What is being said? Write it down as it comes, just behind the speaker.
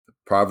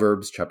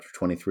Proverbs chapter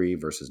 23,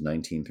 verses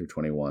 19 through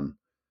 21.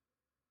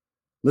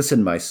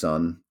 Listen, my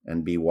son,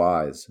 and be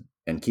wise,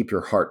 and keep your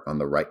heart on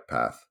the right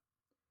path.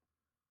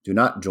 Do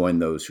not join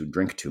those who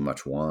drink too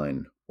much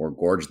wine, or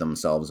gorge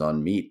themselves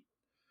on meat,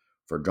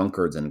 for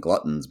drunkards and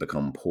gluttons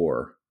become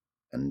poor,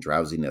 and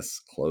drowsiness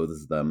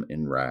clothes them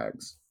in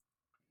rags.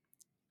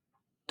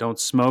 Don't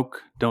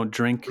smoke, don't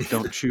drink,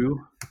 don't chew,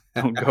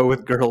 don't go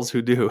with girls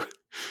who do.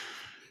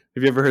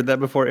 Have you ever heard that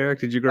before, Eric?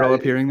 Did you grow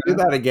up hearing that? Do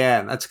that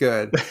again. That's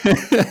good.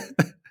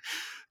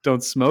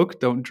 Don't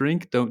smoke, don't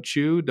drink, don't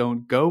chew,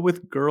 don't go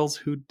with girls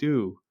who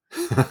do.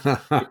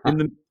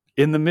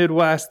 In the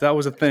Midwest, that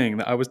was a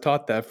thing. I was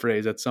taught that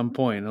phrase at some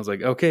point. I was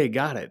like, okay,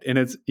 got it. And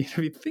it's, if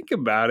you think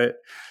about it,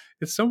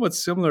 it's somewhat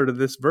similar to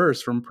this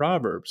verse from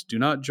Proverbs. Do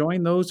not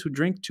join those who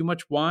drink too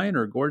much wine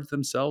or gorge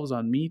themselves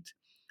on meat,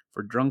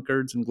 for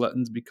drunkards and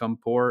gluttons become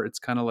poor. It's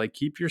kind of like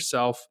keep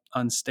yourself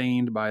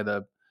unstained by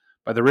the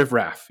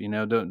riffraff.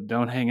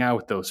 Don't hang out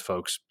with those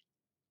folks.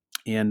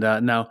 And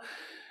now,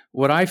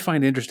 what I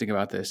find interesting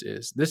about this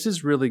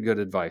is really good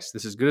advice.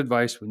 This is good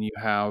advice when you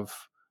have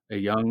a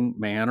young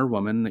man or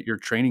woman that you're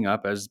training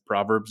up, as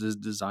Proverbs is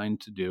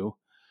designed to do.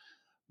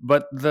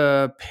 But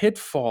the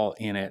pitfall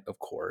in it, of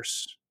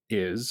course,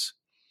 is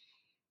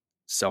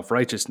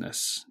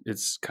self-righteousness.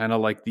 It's kind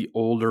of like the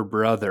older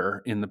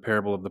brother in the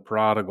parable of the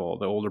prodigal.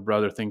 The older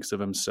brother thinks of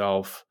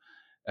himself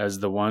as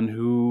the one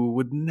who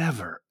would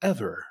never,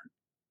 ever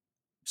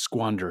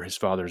squander his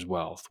father's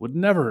wealth, would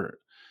never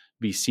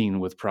be seen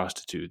with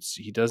prostitutes.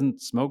 He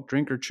doesn't smoke,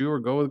 drink, or chew, or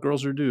go with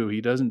girls or do.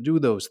 He doesn't do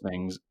those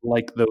things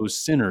like those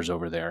sinners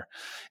over there.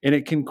 And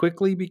it can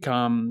quickly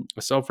become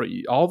a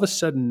all of a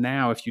sudden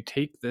now, if you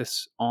take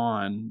this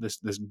on, this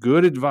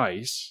good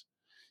advice,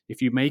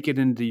 if you make it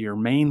into your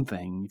main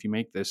thing, if you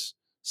make this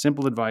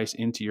simple advice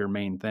into your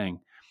main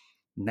thing,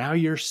 now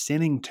you're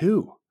sinning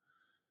too,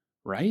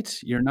 right?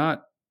 You're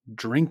not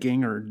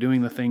drinking or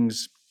doing the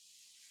things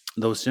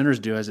those sinners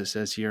do, as it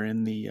says here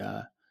in the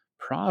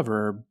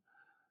proverb,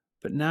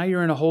 but now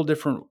you're in a whole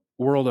different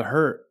world of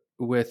hurt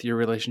with your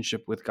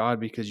relationship with God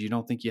because you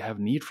don't think you have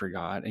need for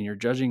God, and you're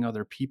judging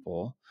other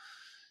people,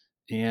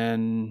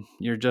 and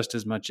you're just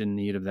as much in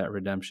need of that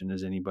redemption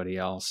as anybody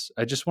else.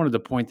 I just wanted to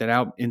point that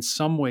out in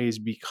some ways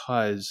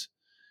because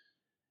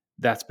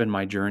that's been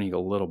my journey a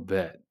little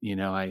bit.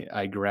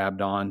 I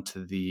grabbed on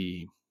to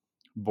the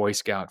Boy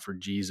Scout for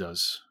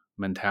Jesus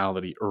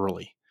mentality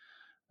early.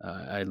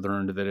 I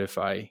learned that if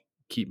I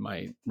keep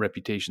my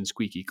reputation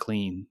squeaky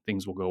clean,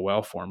 things will go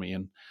well for me.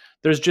 And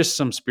there's just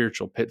some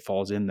spiritual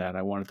pitfalls in that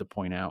I wanted to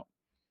point out.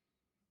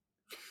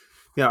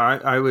 Yeah,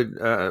 I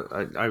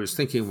was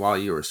thinking while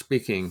you were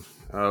speaking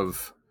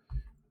of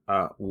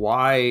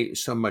why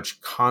so much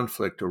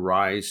conflict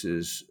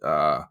arises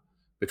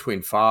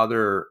between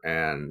father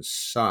and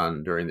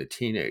son during the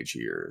teenage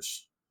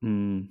years.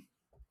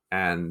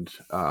 And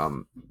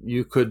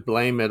you could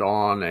blame it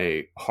on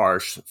a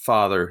harsh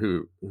father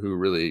who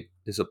really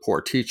is a poor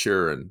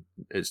teacher and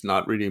is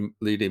not really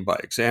leading by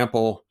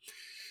example.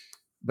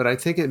 But I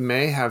think it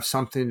may have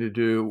something to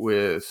do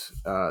with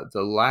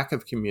the lack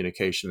of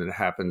communication that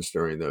happens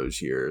during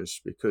those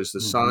years, because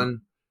the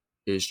son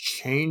is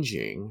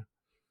changing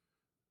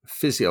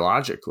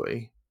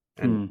physiologically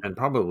and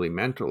probably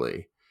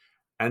mentally,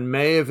 and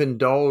may have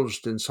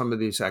indulged in some of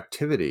these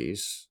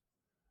activities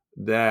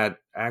that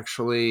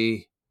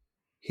actually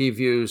he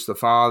views the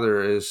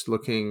father as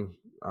looking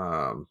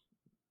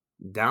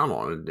down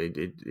on.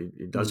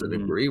 It doesn't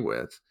agree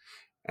with.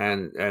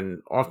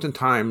 And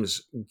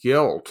oftentimes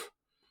guilt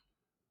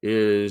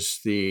is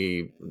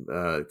the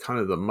kind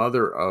of the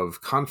mother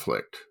of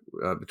conflict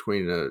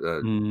between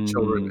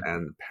children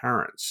and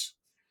parents,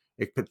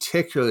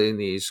 particularly in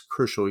these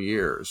crucial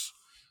years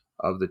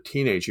of the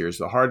teenage years,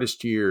 the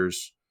hardest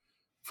years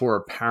for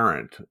a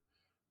parent,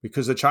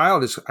 because the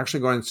child is actually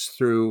going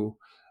through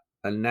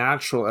a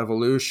natural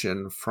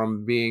evolution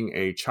from being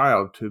a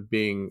child to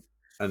being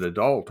an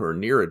adult or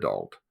near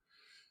adult,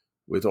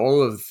 with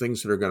all of the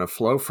things that are going to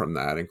flow from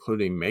that,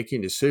 including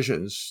making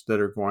decisions that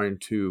are going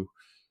to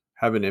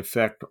have an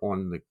effect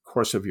on the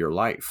course of your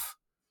life.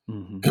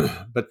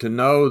 But to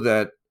know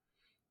that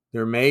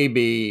there may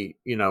be,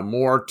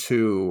 more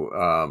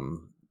to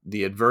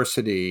the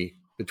adversity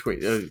between,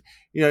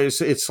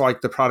 it's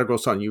like the prodigal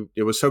son.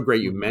 It was so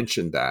great you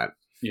mentioned that.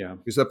 Yeah,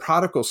 because the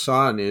prodigal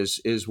son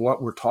is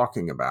what we're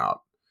talking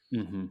about.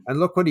 And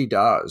look what he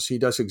does. He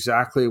does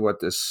exactly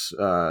what this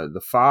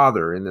the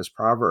father in this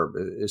proverb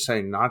is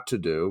saying not to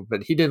do,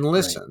 but he didn't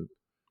listen.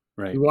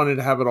 Right. He wanted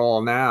to have it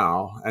all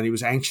now, and he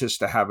was anxious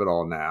to have it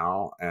all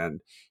now.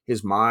 And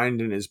his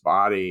mind and his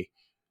body,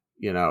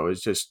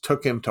 it just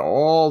took him to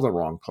all the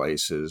wrong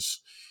places.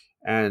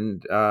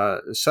 And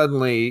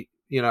suddenly,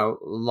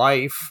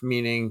 life,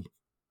 meaning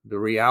the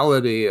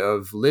reality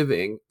of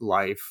living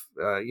life,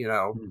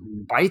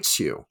 bites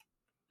you.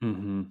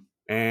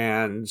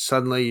 And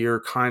suddenly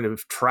you're kind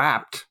of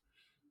trapped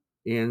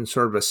in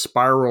sort of a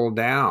spiral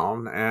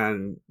down,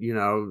 and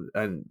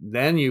and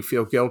then you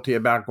feel guilty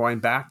about going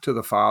back to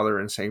the father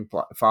and saying,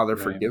 Father,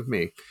 forgive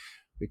me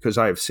because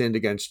I have sinned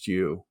against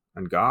you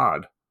and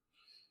God.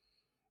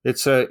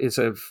 It's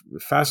a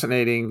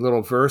fascinating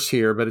little verse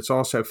here, but it's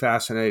also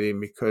fascinating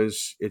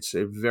because it's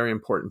a very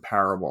important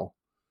parable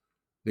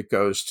that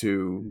goes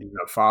to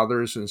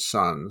fathers and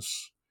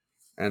sons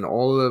and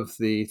all of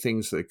the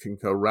things that can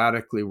go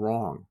radically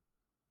wrong,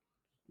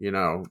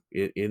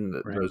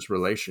 in Right. those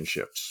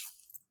relationships.